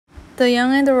The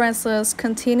Young and the Restless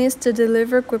continues to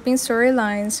deliver gripping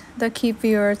storylines that keep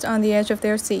viewers on the edge of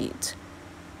their seat.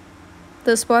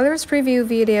 The spoilers preview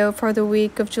video for the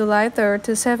week of July 3rd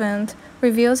to 7th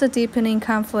reveals a deepening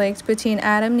conflict between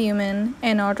Adam Newman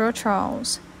and Audra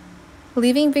Charles,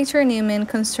 leaving Victor Newman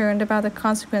concerned about the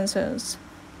consequences.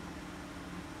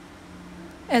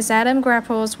 As Adam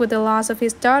grapples with the loss of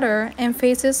his daughter and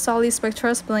faces Solly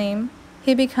Spectra's blame,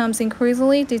 he becomes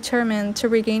increasingly determined to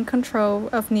regain control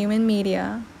of Newman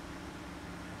Media.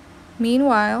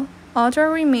 Meanwhile,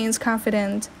 Audra remains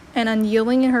confident and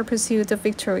unyielding in her pursuit of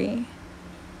victory.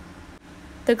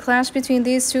 The clash between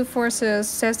these two forces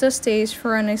sets the stage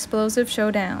for an explosive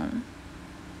showdown.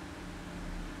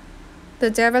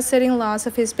 The devastating loss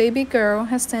of his baby girl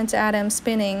has sent Adam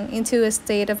spinning into a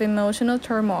state of emotional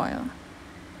turmoil.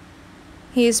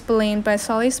 He is blamed by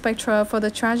Solly Spectra for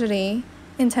the tragedy,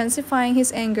 intensifying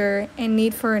his anger and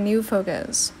need for a new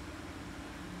focus.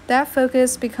 That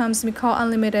focus becomes McCall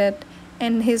Unlimited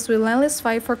and his relentless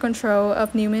fight for control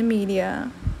of Newman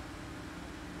Media.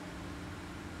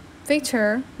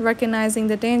 Victor, recognizing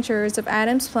the dangers of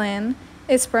Adam's plan,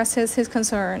 expresses his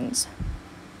concerns.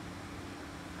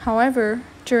 However,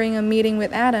 during a meeting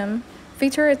with Adam,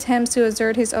 Victor attempts to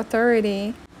assert his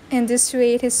authority and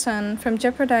dissuade his son from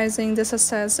jeopardizing the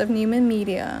success of Newman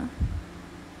Media.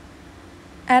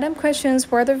 Adam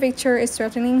questions whether Victor is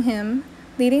threatening him,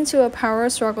 leading to a power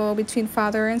struggle between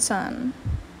father and son.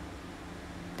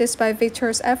 Despite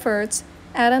Victor's efforts,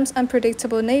 Adam's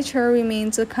unpredictable nature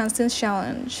remains a constant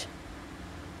challenge.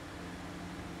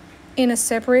 In a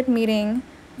separate meeting,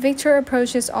 Victor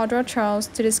approaches Audra Charles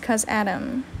to discuss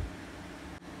Adam.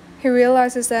 He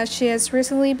realizes that she has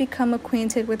recently become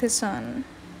acquainted with his son.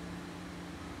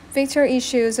 Victor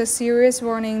issues a serious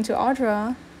warning to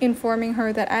Audra, informing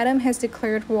her that Adam has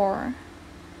declared war.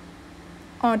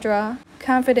 Audra,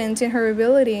 confident in her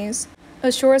abilities,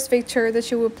 assures Victor that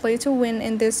she will play to win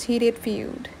in this heated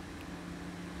feud.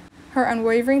 Her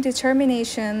unwavering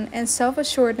determination and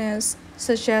self-assuredness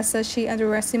suggest that she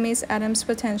underestimates Adam's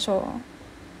potential.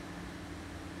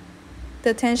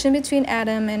 The tension between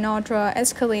Adam and Audra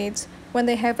escalates when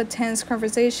they have a tense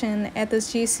conversation at the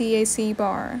GCAC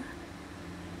bar.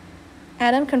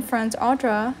 Adam confronts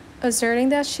Audra, asserting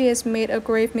that she has made a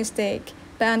grave mistake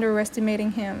by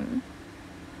underestimating him.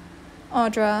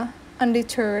 Audra,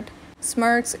 undeterred,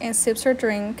 smirks and sips her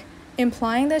drink,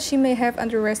 implying that she may have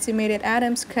underestimated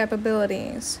Adam's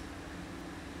capabilities.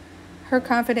 Her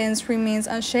confidence remains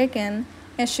unshaken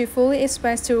as she fully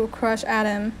expects to crush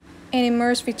Adam and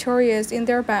emerge victorious in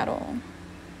their battle.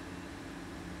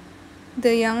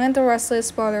 The Young and the Restless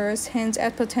spoilers hint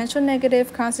at potential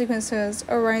negative consequences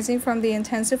arising from the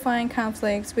intensifying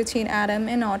conflict between Adam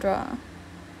and Audra.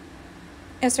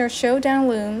 As their showdown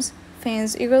looms,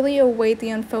 fans eagerly await the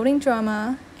unfolding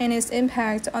drama and its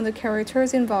impact on the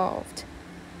characters involved.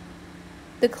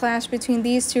 The clash between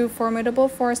these two formidable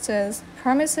forces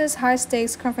promises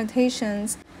high-stakes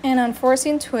confrontations and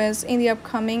unforeseen twists in the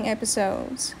upcoming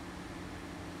episodes.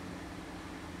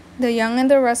 The Young and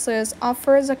the Restless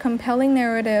offers a compelling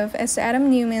narrative as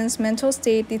Adam Newman's mental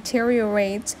state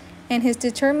deteriorates and his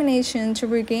determination to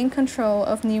regain control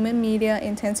of Newman Media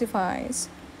intensifies.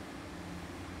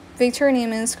 Victor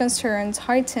Newman's concerns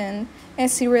heighten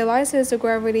as he realizes the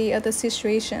gravity of the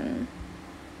situation.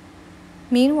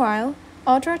 Meanwhile,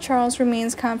 Audra Charles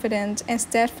remains confident and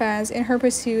steadfast in her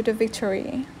pursuit of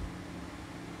victory.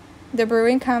 The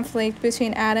brewing conflict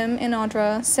between Adam and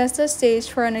Audra sets the stage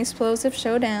for an explosive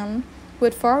showdown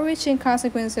with far-reaching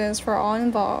consequences for all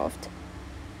involved.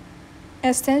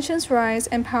 As tensions rise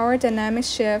and power dynamics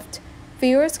shift,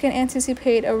 viewers can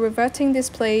anticipate a riveting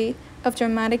display of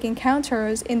dramatic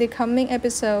encounters in the coming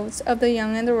episodes of The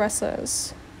Young and the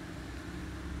Restless.